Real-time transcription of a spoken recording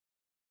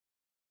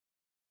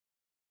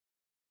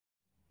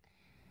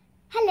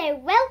Hello,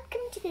 welcome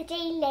to the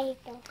Daily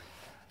Label.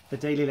 The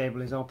Daily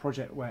Label is our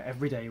project where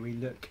every day we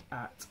look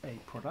at a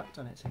product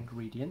and its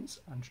ingredients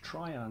and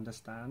try and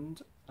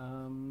understand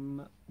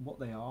what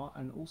they are,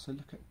 and also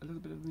look at a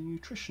little bit of the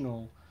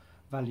nutritional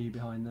value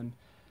behind them,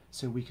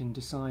 so we can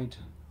decide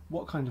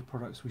what kind of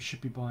products we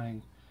should be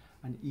buying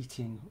and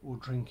eating or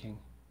drinking.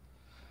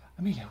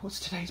 Amelia, what's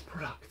today's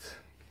product?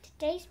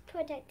 Today's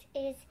product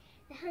is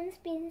the Heinz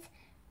Beanz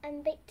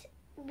and baked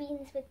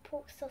beans with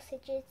pork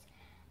sausages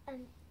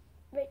in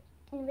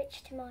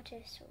rich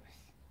tomato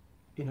sauce.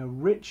 In a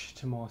rich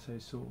tomato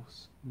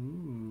sauce.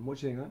 What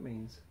do you think that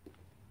means?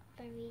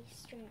 Very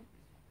strong.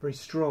 Very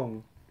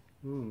strong.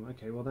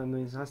 Okay, well then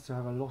it has to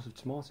have a lot of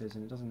tomatoes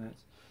in it, doesn't it?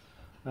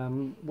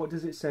 What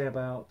does it say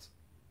about...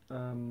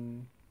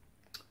 Oh,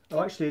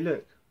 actually,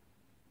 look.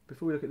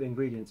 Before we look at the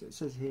ingredients, it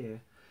says here,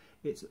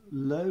 it's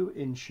low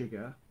in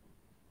sugar,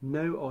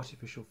 no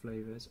artificial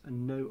flavours,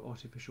 and no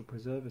artificial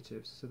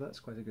preservatives. So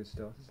that's quite a good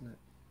start, isn't it?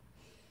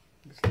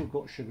 It's still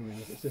got sugar in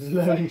it. It says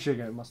low in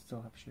sugar, it must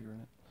still have sugar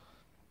in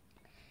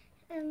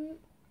it.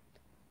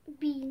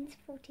 Beans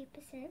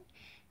 40%,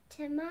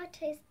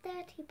 tomatoes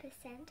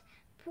 30%,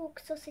 pork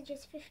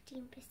sausages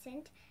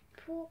 15%,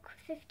 pork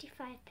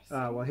 55%.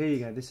 Ah, well here you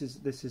go. This is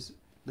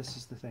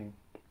the thing.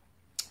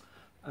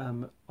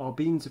 Our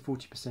beans are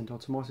 40%, our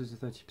tomatoes are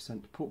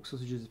 30%, pork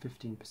sausages are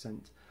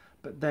 15%.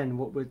 But then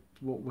what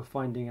we're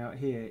finding out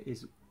here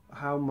is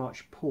how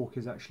much pork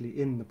is actually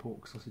in the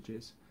pork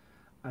sausages,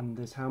 and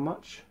there's how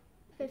much?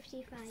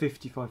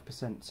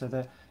 55%. So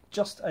they're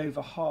just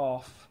over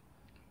half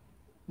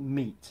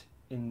meat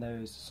in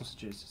those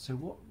sausages. So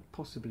what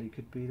possibly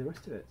could be the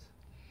rest of it?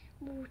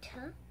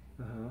 Water,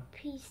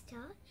 pea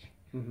starch,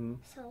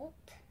 salt,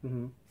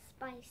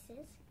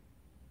 spices,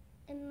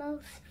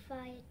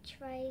 emulsified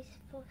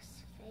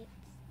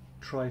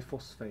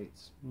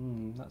Triphosphates.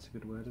 That's a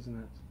good word, isn't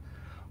it?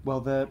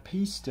 Well, the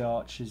pea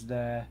starch is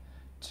there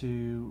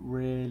to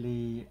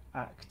really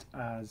act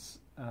as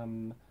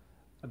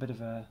a bit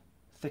of a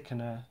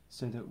thickener,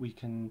 so that we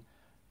can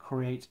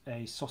create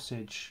a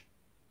sausage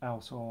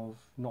out of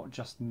not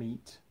just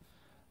meat.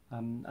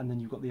 And then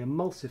you've got the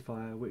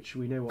emulsifier, which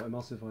we know what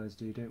emulsifiers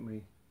do, don't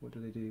we? What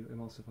do?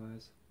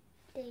 Emulsifiers?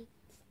 They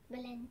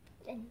blend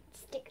and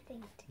stick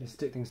things together. They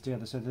stick things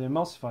together. So the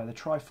emulsifier, the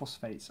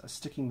triphosphates, are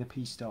sticking the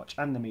pea starch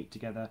and the meat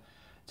together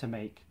to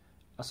make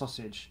a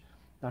sausage.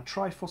 Now,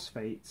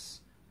 triphosphates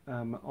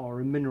are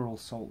a mineral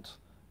salt,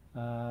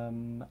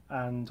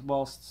 and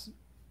whilst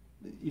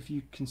if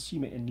you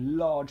consume it in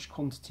large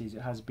quantities, it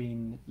has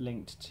been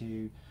linked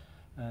to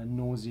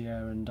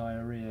nausea and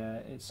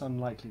diarrhea. It's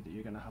unlikely that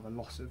you're going to have a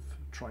lot of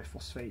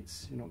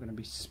triphosphates. You're not going to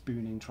be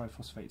spooning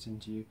triphosphates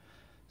into you.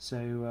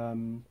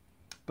 So,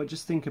 but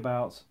just think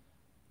about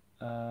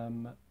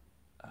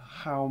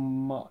how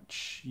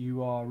much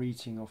you are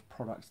eating of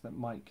products that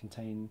might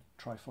contain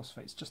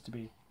triphosphates, just to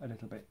be a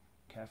little bit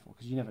careful,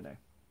 because you never know.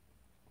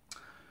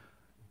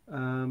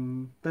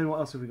 Then what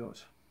else have we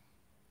got?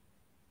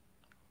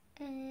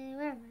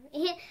 Where am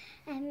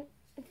I?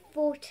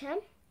 Water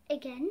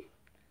again,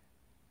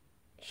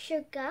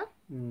 sugar,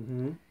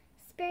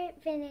 spirit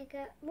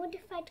vinegar,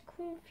 modified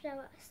corn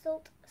flour,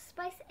 salt,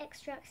 spice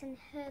extracts, and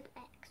herb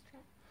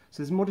extract.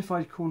 So there's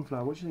modified corn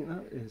flour. What do you think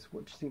that is?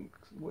 What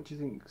do you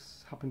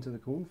think's happened to the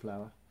corn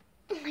flour?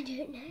 I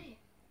don't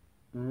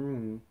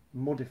know.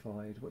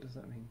 Modified. What does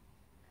that mean?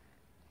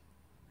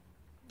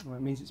 Well,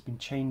 it means it's been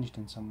changed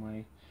in some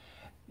way.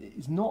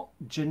 It's not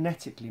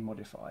genetically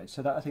modified,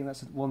 so that I think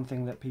that's one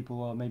thing that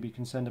people are maybe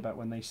concerned about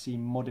when they see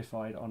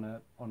modified on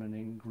an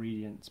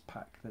ingredients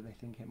pack, that they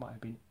think it might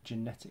have been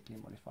genetically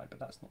modified, but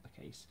that's not the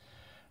case.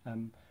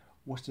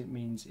 What it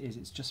means is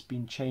it's just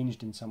been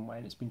changed in some way,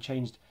 and it's been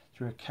changed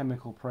through a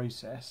chemical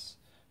process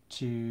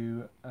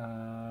to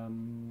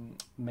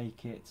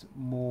make it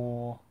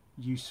more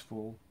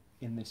useful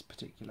in this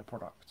particular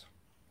product.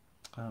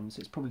 So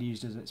it's probably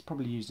used as a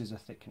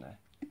thickener.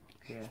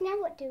 Yeah. Now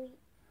what do we do?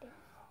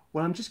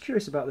 Well, I'm just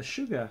curious about the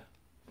sugar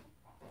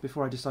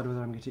before I decide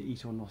whether I'm going to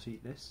eat or not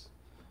eat this.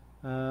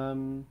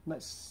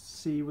 Let's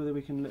see whether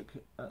we can look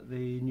at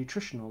the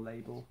nutritional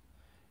label.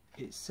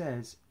 It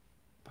says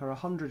per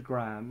 100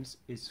 grams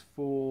is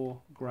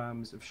 4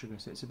 grams of sugar,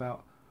 so it's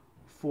about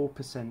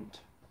 4%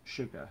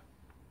 sugar.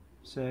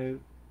 So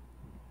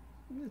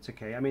it's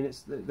okay. I mean,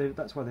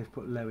 that's why they've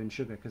put low in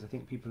sugar, because I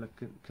think people are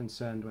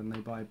concerned when they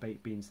buy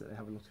baked beans that they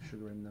have a lot of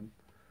sugar in them.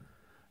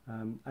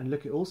 And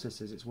look, it also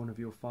says it's one of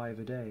your 5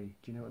 a day.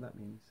 Do you know what that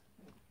means?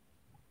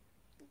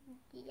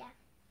 Yeah.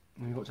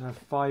 And you've got to have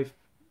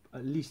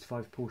at least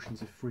 5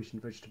 portions of fruit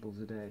and vegetables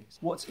a day.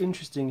 What's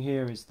interesting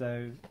here is,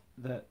 though,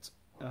 that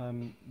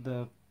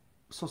the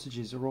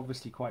sausages are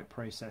obviously quite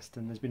processed,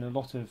 and there's been a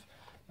lot of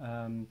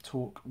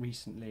talk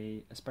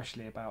recently,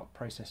 especially about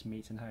processed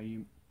meat and how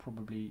you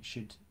probably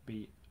should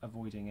be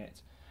avoiding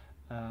it.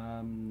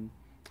 And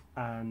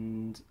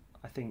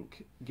I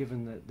think,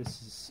 given that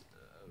this is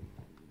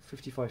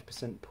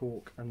 55%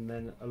 pork and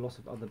then a lot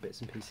of other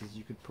bits and pieces,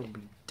 you could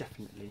probably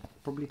definitely,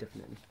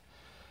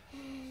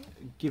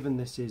 given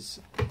this is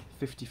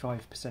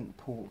 55%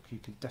 pork, you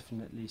could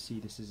definitely see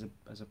this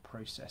as a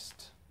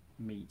processed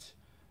meat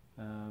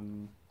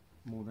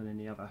more than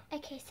any other.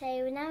 Okay, so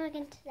now we're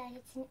going to decide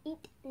it's an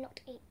eat, not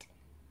eat.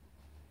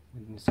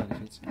 We can decide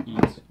if it's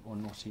eat or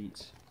not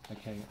eat.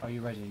 Okay, are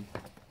you ready?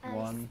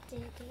 One,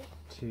 Steady.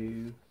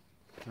 2,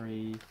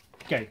 3,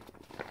 go!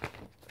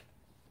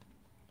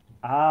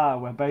 Ah,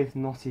 we're both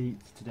not eat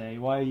today.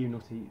 Why are you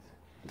not eat?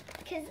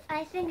 Because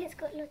I think it's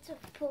got lots of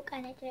pork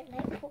and I don't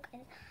like pork,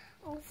 and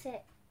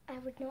also I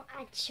would not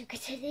add sugar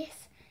to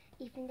this,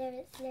 even though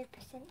it's low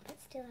percent,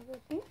 but still I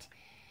wouldn't.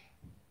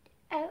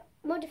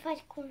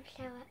 Modified corn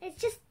flour,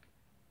 it's just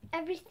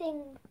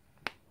everything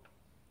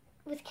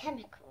with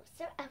chemicals,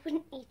 so I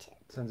wouldn't eat it.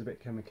 Sounds a bit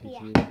chemical Yeah.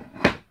 to you.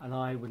 And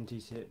I wouldn't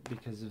eat it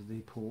because of the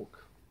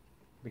pork,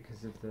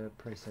 because of the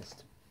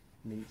processed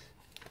meat.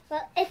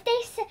 Well, if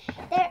they sell,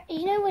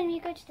 you know, when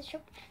you go to the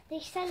shop, they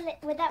sell it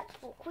without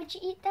pork. Would you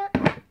eat that?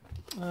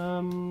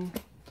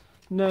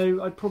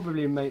 No, I'd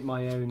probably make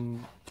my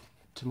own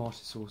tomato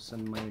sauce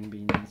and my own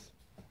beans.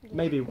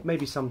 Yeah.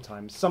 Maybe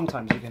sometimes.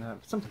 Sometimes you can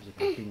have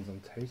beans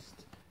on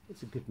toast.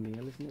 It's a good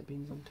meal, isn't it?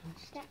 Beans on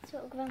toast. That's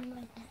what Grandma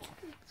does.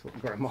 That's what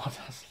Grandma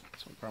does.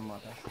 That's what Grandma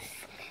does.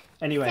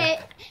 Anyway.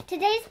 So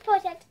today's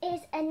project is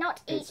a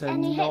not eat,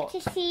 and we hope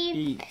to see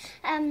you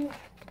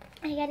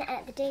again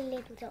at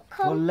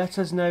thedailylabel.com. Well, let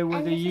us know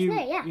whether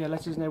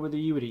let us know whether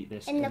you would eat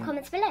this in the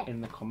comments below.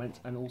 In the comments,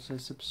 and also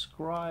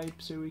subscribe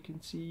so we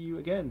can see you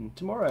again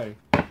tomorrow.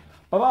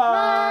 Bye-bye.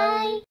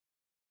 Bye.